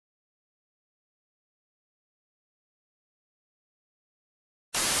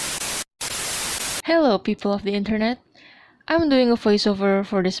Hello people of the internet. I'm doing a voiceover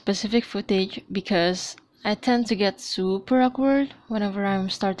for this specific footage because I tend to get super awkward whenever I'm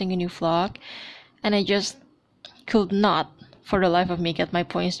starting a new vlog, and I just could not for the life of me get my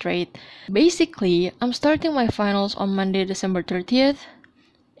point straight. Basically, I'm starting my finals on Monday, December 30th.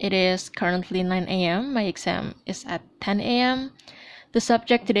 It is currently 9 a.m. My exam is at 10 a.m. The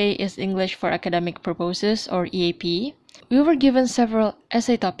subject today is English for Academic Purposes, or EAP. We were given several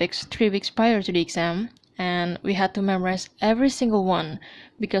essay topics 3 weeks prior to the exam, and we had to memorize every single one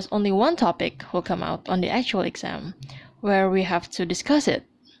because only one topic will come out on the actual exam, where we have to discuss it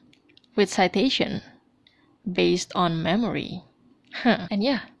with citation based on memory. And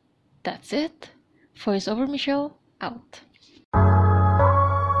yeah, that's it. Voiceover Michelle out.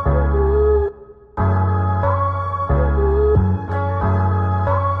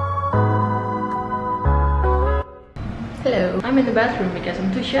 Hello, I'm in the bathroom because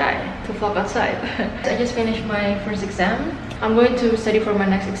I'm too shy to vlog outside. I just finished my first exam. I'm going to study for my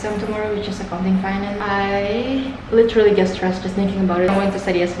next exam tomorrow, which is accounting finance. I literally get stressed just thinking about it. I'm going to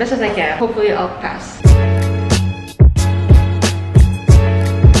study as best as I can. Hopefully I'll pass.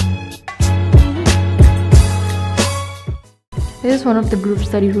 This is one of the group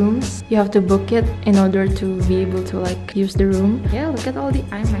study rooms. You have to book it in order to be able to use the room. Yeah, look at all the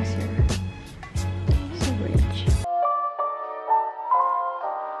IMAX here. So rich.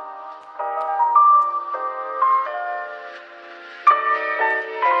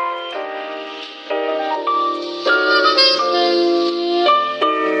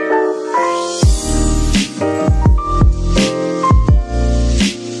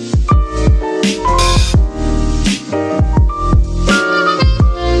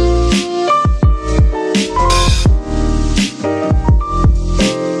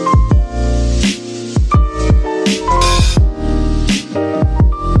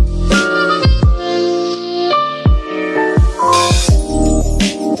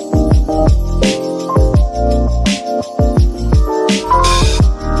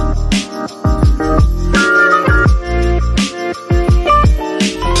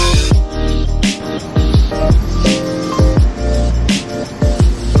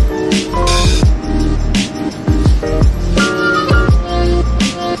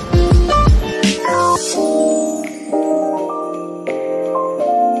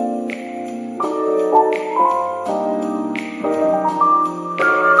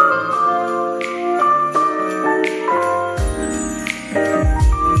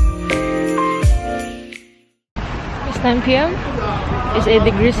 It's 9 p.m. It's 8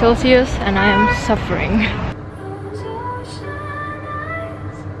 degrees Celsius and I am suffering.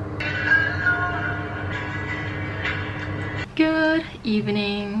 Good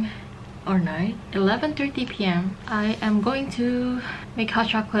evening or night, 11:30 p.m. I am going to make hot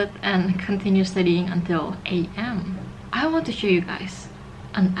chocolate and continue studying until a.m. I want to show you guys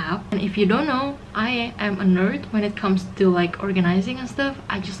an app, and if you don't know, I am a nerd when it comes to organizing and stuff.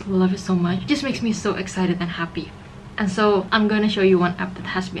 I just love it so much. It just makes me so excited and happy. And so I'm gonna show you one app that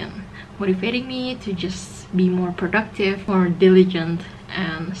has been motivating me to just be more productive, more diligent,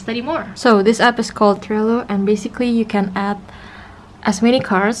 and study more. So this app is called Trello, and basically you can add as many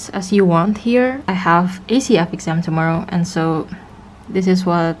cards as you want here. I have ACF exam tomorrow, and so this is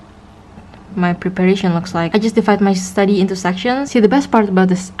what my preparation looks like. I just divide my study into sections. See, the best part about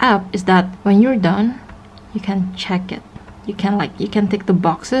this app is that when you're done, you can check it. You can tick the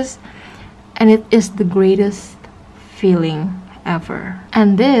boxes, and it is the greatest feeling ever.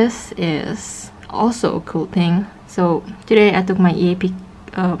 And this is also a cool thing. So today I took my EAP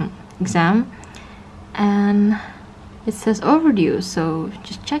exam, and it says overdue, so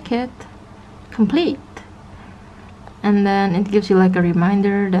just check it, complete, and then it gives you a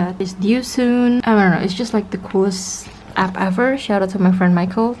reminder that it's due soon. I don't know, it's just the coolest app ever. Shout out to my friend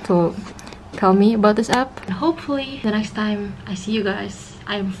Michael to tell me about this app. And hopefully the next time I see you guys,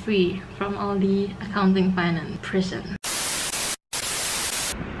 I am free from all the accounting finance prison.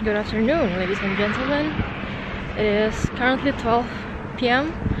 Good afternoon, ladies and gentlemen. It is currently 12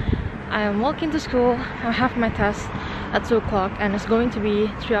 p.m. I am walking to school. I have my test at 2 o'clock and it's going to be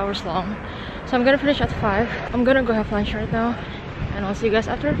 3 hours long. So I'm gonna finish at 5. I'm gonna go have lunch right now, and I'll see you guys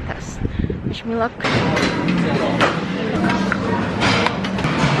after the test. Wish me luck.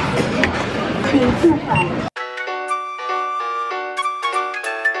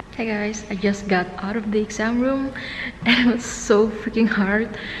 Hey guys, I just got out of the exam room and it was so freaking hard,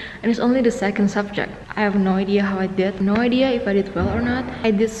 and it's only the second subject. I have no idea how I did, no idea if I did well or not.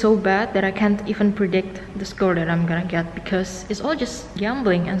 I did so bad that I can't even predict the score that I'm gonna get because it's all just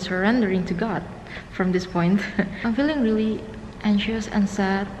gambling and surrendering to God from this point. I'm feeling really anxious and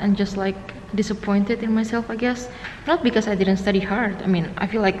sad and just disappointed in myself, I guess. Not because I didn't study hard. I mean, I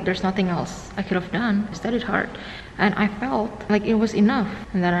feel like there's nothing else I could have done. I studied hard and I felt like it was enough.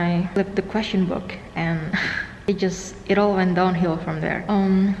 And then I flipped the question book and it all went downhill from there.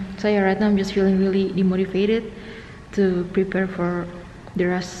 So yeah, right now I'm just feeling really demotivated to prepare for the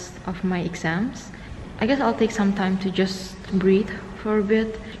rest of my exams. I guess I'll take some time to just breathe for a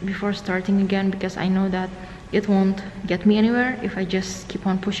bit before starting again, because I know that it won't get me anywhere if I just keep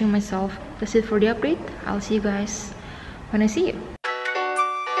on pushing myself. That's it for the update. I'll see you guys when I see you.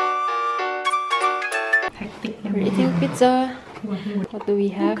 We're eating pizza. What do we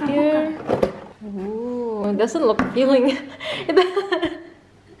have here? Ooh, it doesn't look appealing.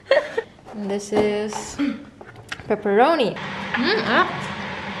 And this is pepperoni.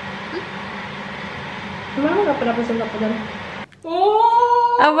 Emang gak pernah pesen papadan?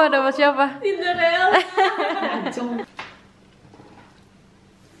 Oh, Apa dapat siapa? Cinderella.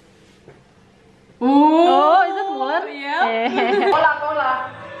 Oh, is that Mulan? Yeah. Cola.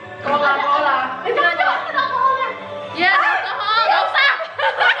 Ya, nggak usah.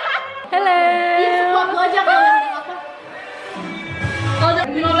 Hello. Buat lo aja kalau ada apa. Kalau ada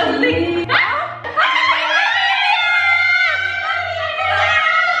 15 detik.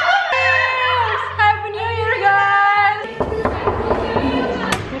 Happy New Year, guys.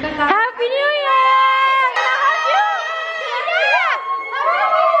 Happy New Year. Happy New Year.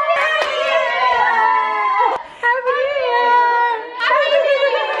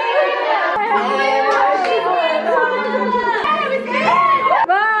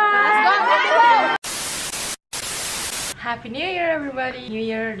 Bye. Happy New Year, everybody. New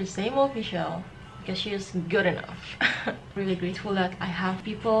Year, the same old Michelle, because she is good enough. Really grateful that I have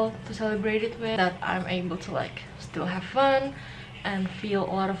people to celebrate it with, that I'm able to like still have fun and feel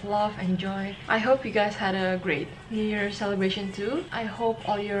a lot of love and joy. I hope you guys had a great New Year's celebration too. I hope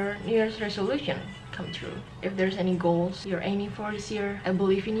all your New Year's resolution come true. If there's any goals you're aiming for this year, I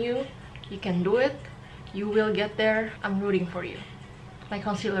believe in you. You can do it. You will get there. I'm rooting for you. My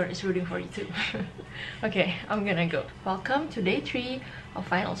concealer is rooting for you too. Okay, I'm gonna go. Welcome to day 3 of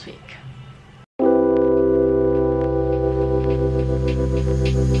finals week.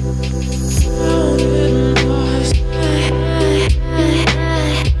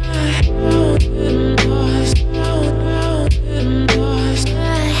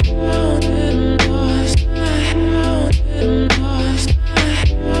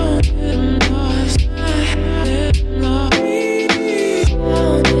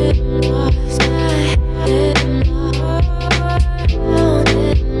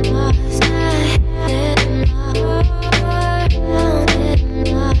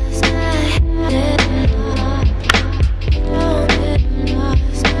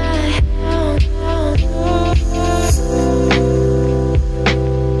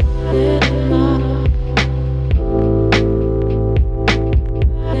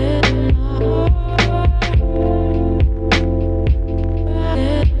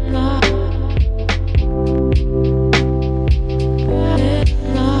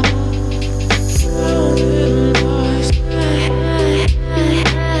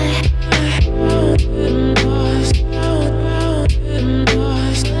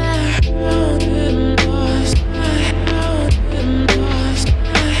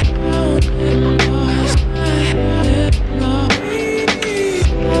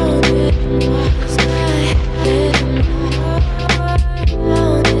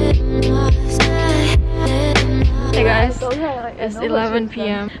 It's 11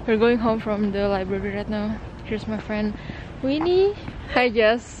 p.m. We're going home from the library right now. Here's my friend Winnie. Hi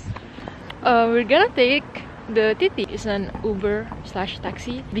Jess. We're gonna take the Titi. It's an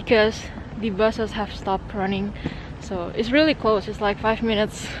Uber/taxi because the buses have stopped running. So it's really close. It's like 5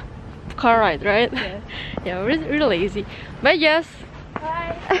 minutes car ride, right? Yeah. Yeah, we're really lazy. Bye Jess.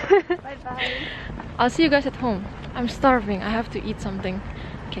 Bye. Bye. I'll see you guys at home. I'm starving. I have to eat something.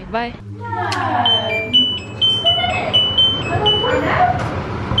 Okay, bye.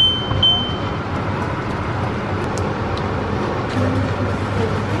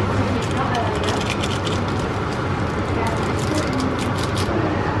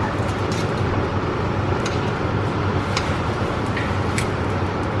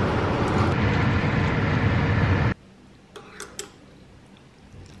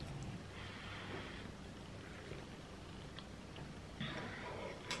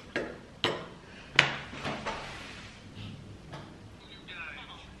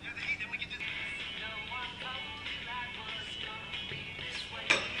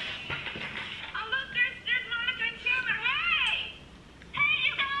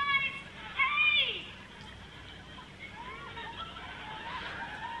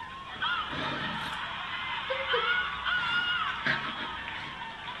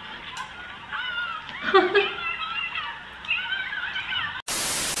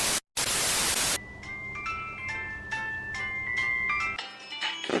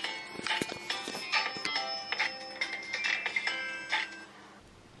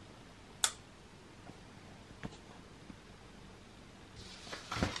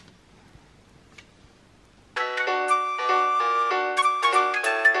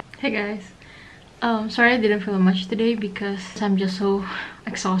 Hey guys, sorry I didn't film much today because I'm just so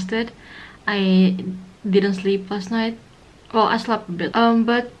exhausted. I didn't sleep last night. Well, I slept a bit.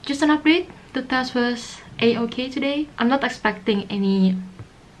 But just an update. The test was a-okay today. I'm not expecting any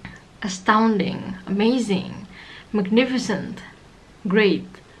astounding, amazing, magnificent, great,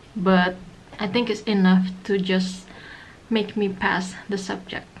 but I think it's enough to just make me pass the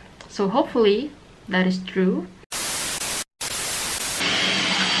subject. So hopefully that is true.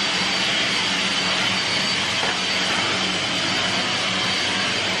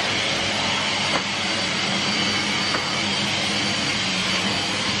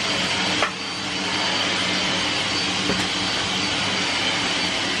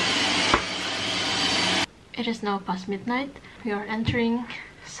 It is now past midnight. We are entering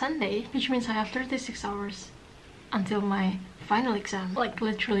Sunday, which means I have 36 hours until my final exam. Like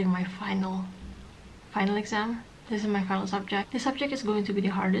literally my final exam. This is my final subject. This subject is going to be the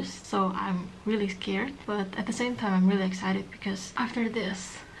hardest, so I'm really scared. But at the same time, I'm really excited because after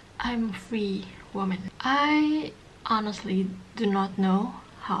this, I'm a free woman. I honestly do not know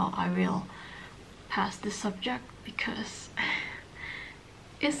how I will pass this subject because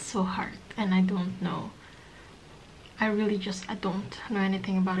it's so hard and I don't know. I don't know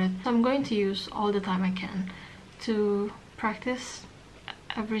anything about it. So I'm going to use all the time I can to practice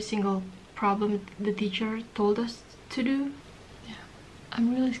every single problem the teacher told us to do. Yeah,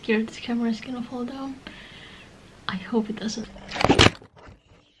 I'm really scared this camera is gonna fall down. I hope it doesn't.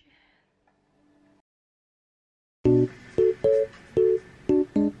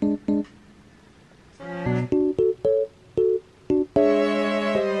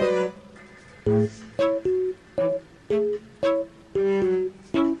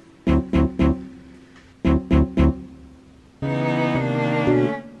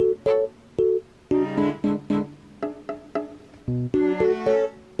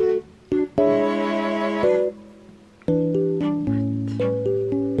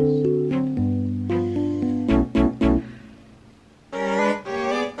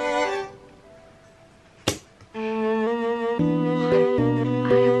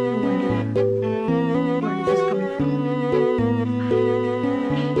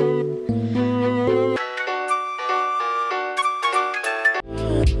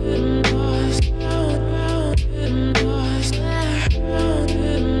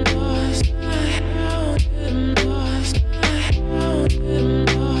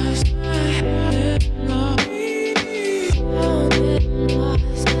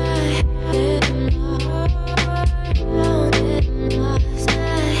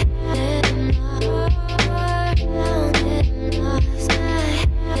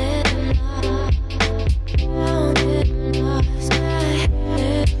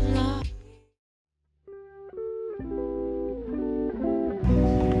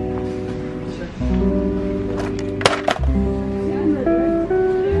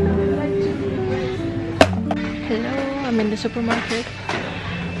 I'm in the supermarket.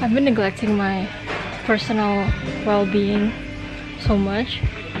 I've been neglecting my personal well-being so much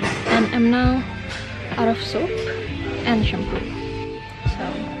and I'm now out of soap and shampoo. So,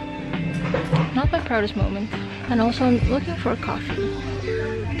 not my proudest moment. And also I'm looking for coffee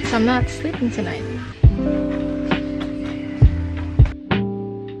because I'm not sleeping tonight.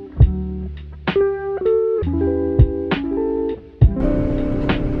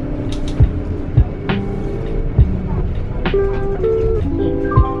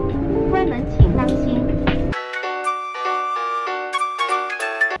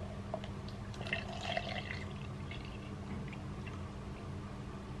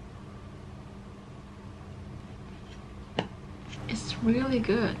 It's really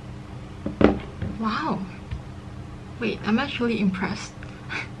good. Wow. Wait, I'm actually impressed.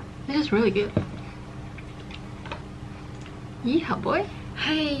 This is really good. Yeehaw, boy.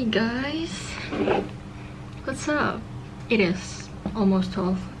 Hey guys. What's up? It is almost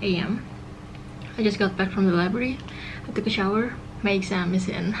 12 a.m. I just got back from the library. I took a shower. My exam is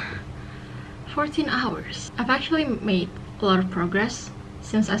in 14 hours. I've actually made a lot of progress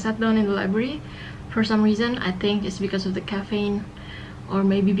since I sat down in the library. For some reason, I think it's because of the caffeine, or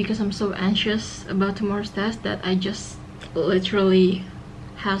maybe because I'm so anxious about tomorrow's test that I just literally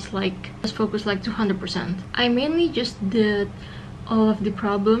just focused like 200%. I mainly just did all of the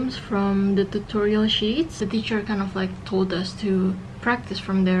problems from the tutorial sheets. The teacher kind of like told us to practice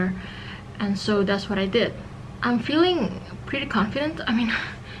from there, and so that's what I did. I'm feeling pretty confident. I mean,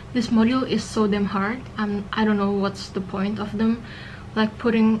 this module is so damn hard. I don't know what's the point of them like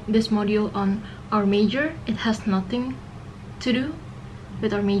putting this module on our major. It has nothing to do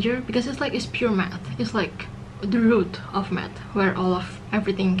with our major because it's pure math. It's like the root of math, where all of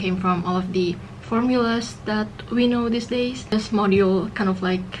everything came from, all of the formulas that we know these days. This module kind of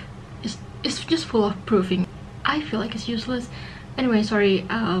like it's just full of proving. I feel like it's useless. Anyway, sorry,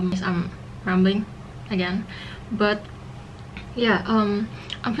 I'm rambling again, but yeah, I'm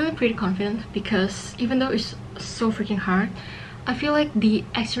feeling pretty confident because even though it's so freaking hard, I feel like the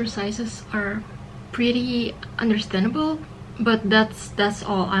exercises are pretty understandable. But that's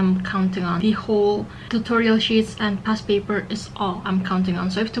all I'm counting on. The whole tutorial sheets and past paper is all I'm counting on.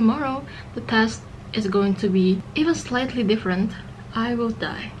 So if tomorrow the test is going to be even slightly different, I will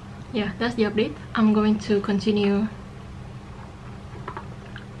die. Yeah, that's the update. I'm going to continue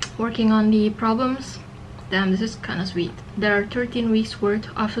working on the problems. Damn, this is kind of sweet. There are 13 weeks worth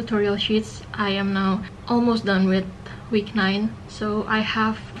of tutorial sheets. I am now almost done with week 9, so I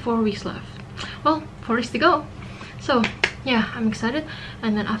have 4 weeks left. Well, 4 weeks to go. So yeah, I'm excited.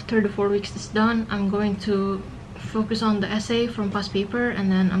 And then after the 4 weeks is done, I'm going to focus on the essay from past paper,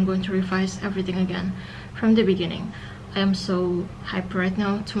 and then I'm going to revise everything again from the beginning. I am so hyped right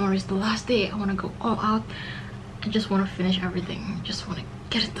now. Tomorrow is the last day. I want to go all out. I just want to finish everything. I just want to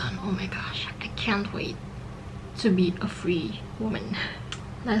get it done. Oh my gosh, I can't wait to be a free woman.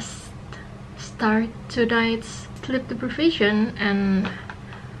 Let's start tonight's sleep deprivation and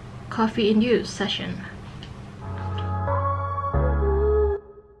coffee-induced session.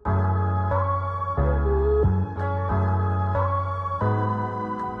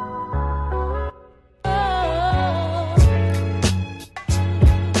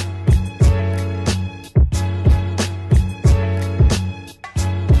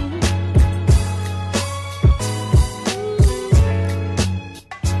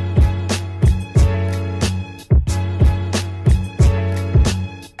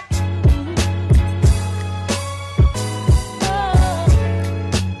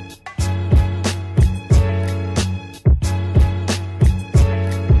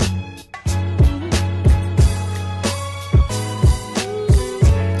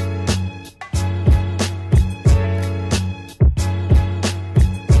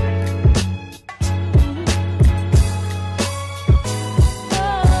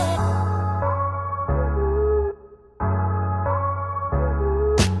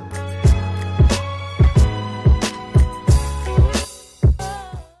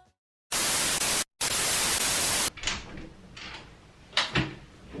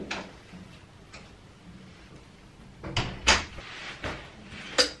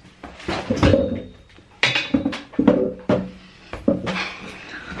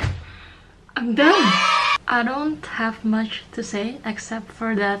 I'm done. I don't have much to say except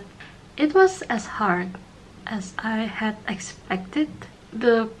for that it was as hard as I had expected.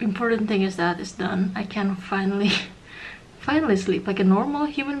 The important thing is that it's done. I can finally sleep like a normal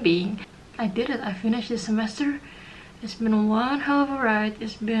human being. I did it. I finished this semester. It's been one hell of a ride.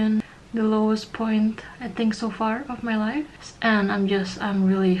 It's been the lowest point I think so far of my life, and I'm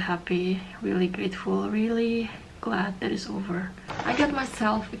really happy, really grateful, really glad that it's over. I got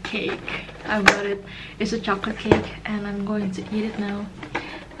myself a cake. I bought it. It's a chocolate cake and I'm going to eat it now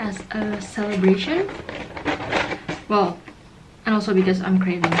as a celebration. Well, and also because I'm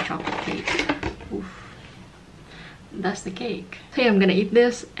craving chocolate cake. Oof. That's the cake. So yeah, I'm gonna eat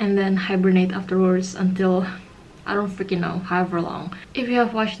this and then hibernate afterwards until I don't freaking know, however long. If you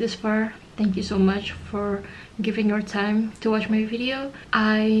have watched this far, thank you so much for giving your time to watch my video.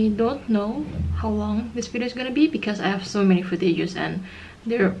 I don't know how long this video is gonna be because I have so many footages, and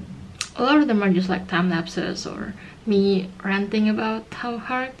a lot of them are just like time lapses or me ranting about how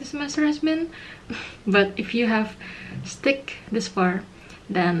hard this semester has been. But if you have stick this far,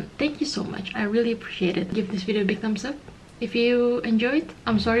 then thank you so much. I really appreciate it. Give this video a big thumbs up if you enjoyed.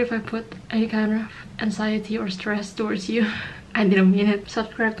 I'm sorry if I put any kind of anxiety or stress towards you. I didn't mean it.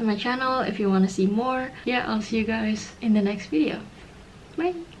 Subscribe to my channel if you want to see more. Yeah, I'll see you guys in the next video.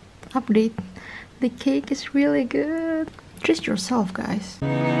 Bye. Update. The cake is really good. Trust yourself, guys.